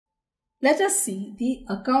Let us see the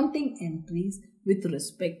accounting entries with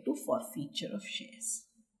respect to forfeiture of shares.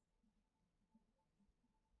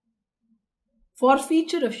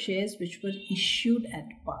 Forfeiture of shares which were issued at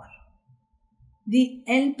par. The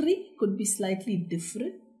entry could be slightly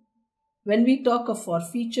different. When we talk of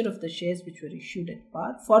forfeiture of the shares which were issued at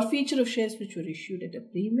par, forfeiture of shares which were issued at a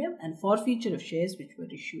premium, and forfeiture of shares which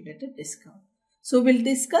were issued at a discount. So we'll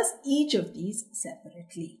discuss each of these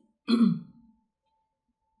separately.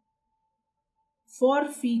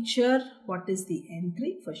 Forfeiture, what is the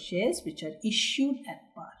entry for shares which are issued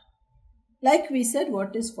at par? Like we said,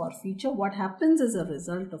 what is forfeiture? What happens as a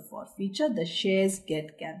result of forfeiture? The shares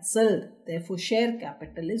get cancelled. Therefore, share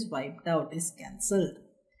capital is wiped out, is cancelled.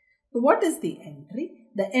 So what is the entry?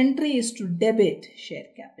 The entry is to debit share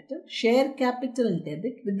capital. Share capital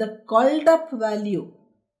debit with the called up value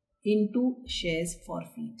into shares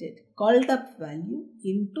forfeited. Called up value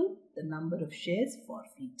into the number of shares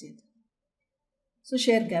forfeited. So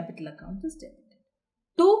share capital account is debited.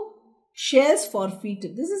 2. Shares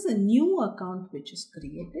forfeited. This is a new account which is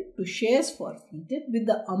created to shares forfeited with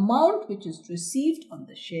the amount which is received on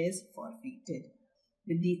the shares forfeited.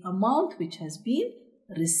 With the amount which has been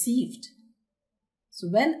received. So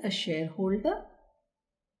when a shareholder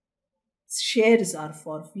shares are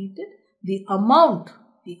forfeited, the amount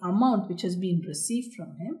which has been received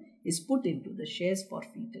from him is put into the shares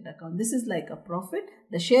forfeited account. This is like a profit.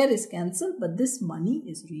 The share is cancelled, but this money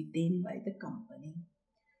is retained by the company.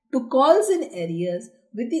 To calls in arrears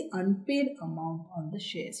with the unpaid amount on the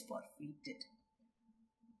shares forfeited.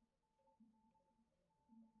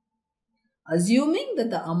 Assuming that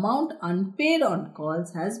the amount unpaid on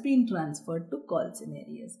calls has been transferred to calls in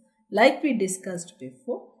arrears. Like we discussed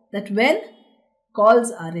before, that when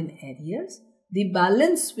calls are in arrears, the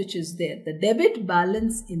balance which is there, the debit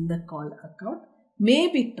balance in the call account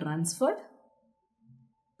may be transferred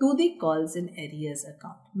to the calls in arrears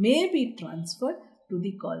account. May be transferred to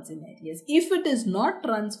the calls in arrears. If it is not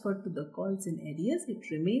transferred to the calls in arrears, it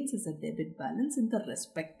remains as a debit balance in the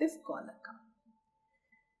respective call account.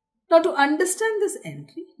 Now to understand this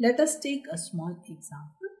entry, let us take a small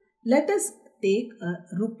example. Let us take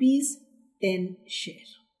a rupees 10 share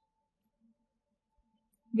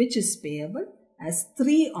which is payable as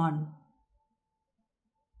 3 on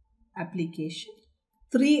application,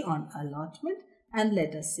 3 on allotment, and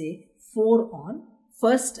let us say 4 on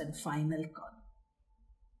first and final call.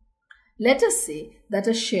 Let us say that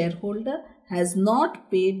a shareholder has not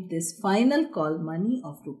paid this final call money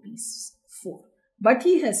of rupees 4, but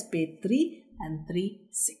he has paid 3 and 3,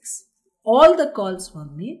 6. All the calls were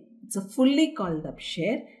made. It's a fully called up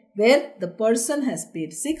share where the person has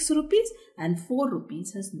paid 6 rupees and 4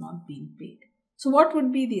 rupees has not been paid. So what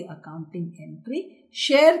would be the accounting entry?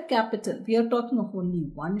 Share capital. We are talking of only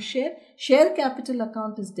one share. Share capital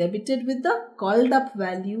account is debited with the called up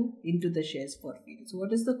value into the shares forfeited. So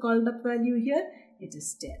what is the called up value here? It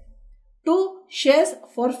is 10. 2. Shares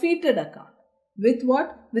forfeited account. With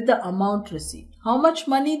what? With the amount received. How much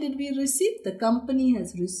money did we receive? The company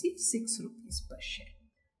has received 6 rupees per share.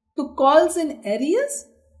 To calls in arrears,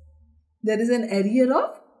 there is an arrear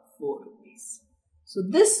of 4 rupees. So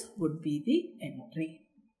this would be the entry.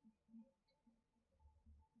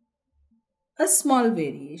 A small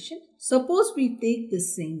variation. Suppose we take the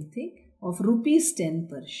same thing of rupees 10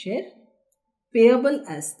 per share payable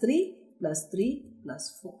as 3 plus 3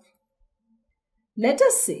 plus 4. Let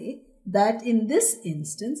us say that in this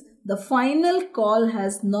instance the final call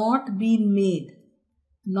has not been made.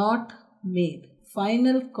 Not made.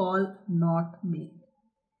 Final call not made.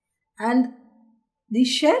 And the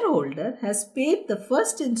shareholder has paid the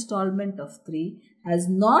first installment of 3, has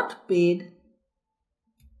not paid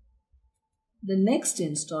the next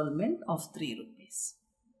installment of 3 rupees.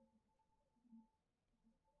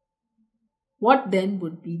 What then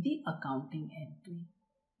would be the accounting entry?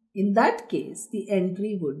 In that case, the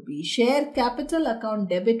entry would be share capital account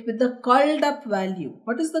debit with the called up value.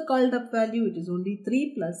 What is the called up value? It is only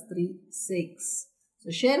 3 plus 3, 6.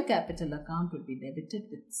 So share capital account would be debited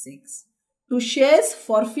with 6. To shares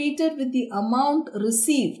forfeited with the amount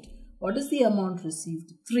received. What is the amount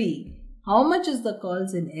received? 3. How much is the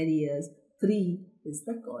calls in arrears? 3 is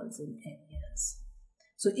the calls in arrears.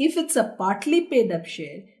 So if it's a partly paid up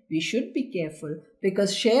share, we should be careful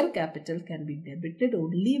because share capital can be debited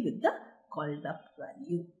only with the called up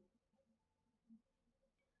value.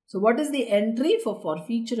 So what is the entry for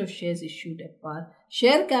forfeiture of shares issued at par?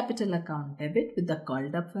 Share capital account debit with the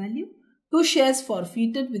called up value. 2 shares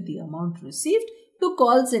forfeited with the amount received. 2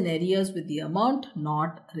 calls in arrears with the amount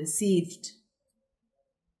not received.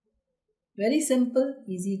 Very simple,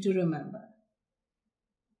 easy to remember.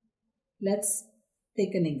 Let's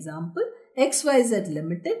Take an example. XYZ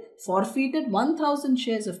Limited forfeited 1000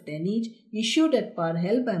 shares of 10 each issued at par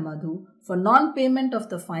held by Madhu for non-payment of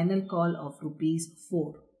the final call of rupees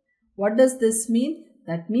 4. What does this mean?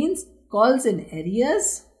 That means calls in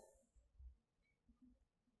arrears.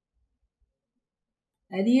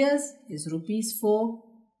 Arrears is rupees 4.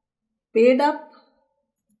 Paid up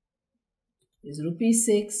is rupees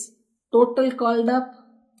 6. Total called up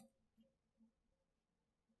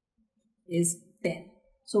is 10.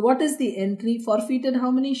 So what is the entry? Forfeited how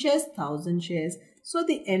many shares? 1000 shares. So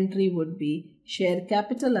the entry would be share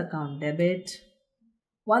capital account debit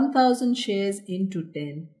 1000 shares into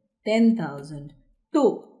 10, 10,000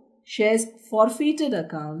 to shares forfeited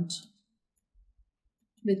account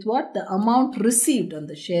with what? The amount received on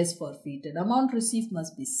the shares forfeited. Amount received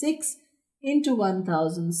must be 6 into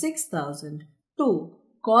 1000, 6000 to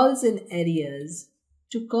calls in arrears.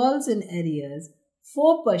 To calls in arrears,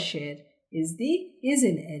 4 per share is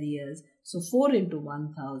in arrears. So 4 into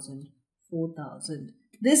 1000, 4000.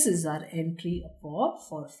 This is our entry for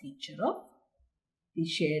forfeiture of the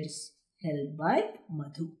shares held by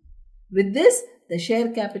Madhu. With this, the share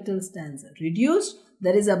capital stands reduced.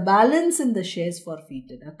 There is a balance in the shares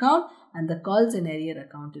forfeited account and the calls in arrear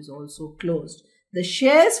account is also closed. The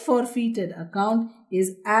shares forfeited account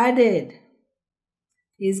is added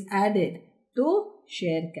to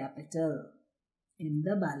share capital in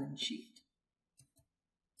the balance sheet.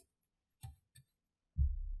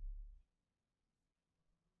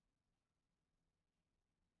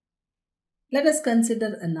 Let us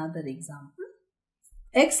consider another example.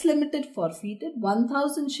 X Limited forfeited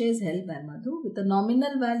 1000 shares held by Madhu with a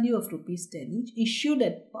nominal value of rupees 10 each issued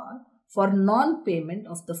at par for non-payment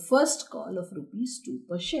of the first call of rupees 2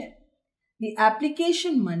 per share. The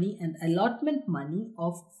application money and allotment money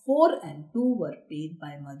of 4 and 2 were paid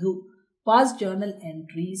by Madhu. Past journal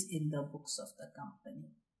entries in the books of the company.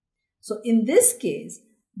 So in this case,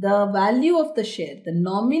 the value of the share, the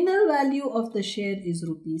nominal value of the share is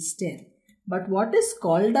rupees 10. But what is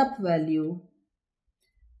called up value?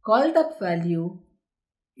 Called up value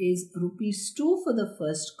is rupees 2 for the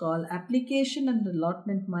first call, application and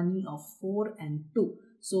allotment money of 4 and 2.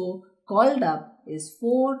 So called up is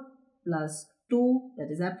 4 plus 2, that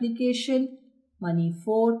is application money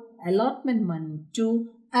 4, allotment money 2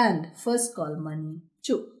 and first call money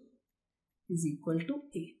 2 is equal to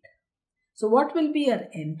 8. So what will be our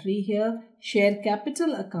entry here? Share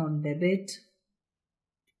capital account debit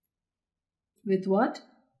with what?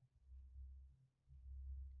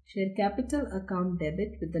 Share capital account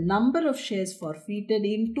debit with the number of shares forfeited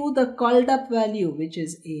into the called up value, which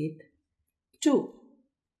is 8, to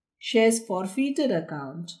shares forfeited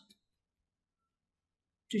account.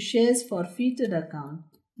 To shares forfeited account,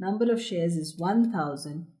 number of shares is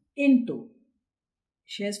 1000 into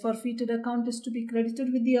shares forfeited account is to be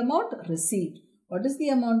credited with the amount received. What is the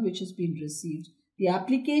amount which has been received? The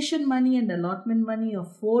application money and allotment money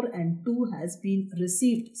of 4 and 2 has been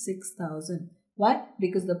received, 6000. Why?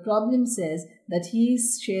 Because the problem says that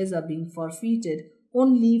his shares are being forfeited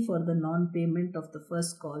only for the non-payment of the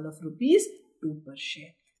first call of rupees 2 per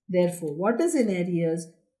share. Therefore, what is in arrears?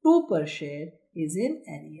 2 per share is in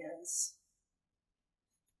arrears.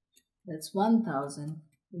 That's 1000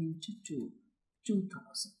 into 2,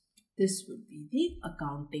 2000. This would be the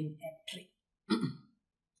accounting entry.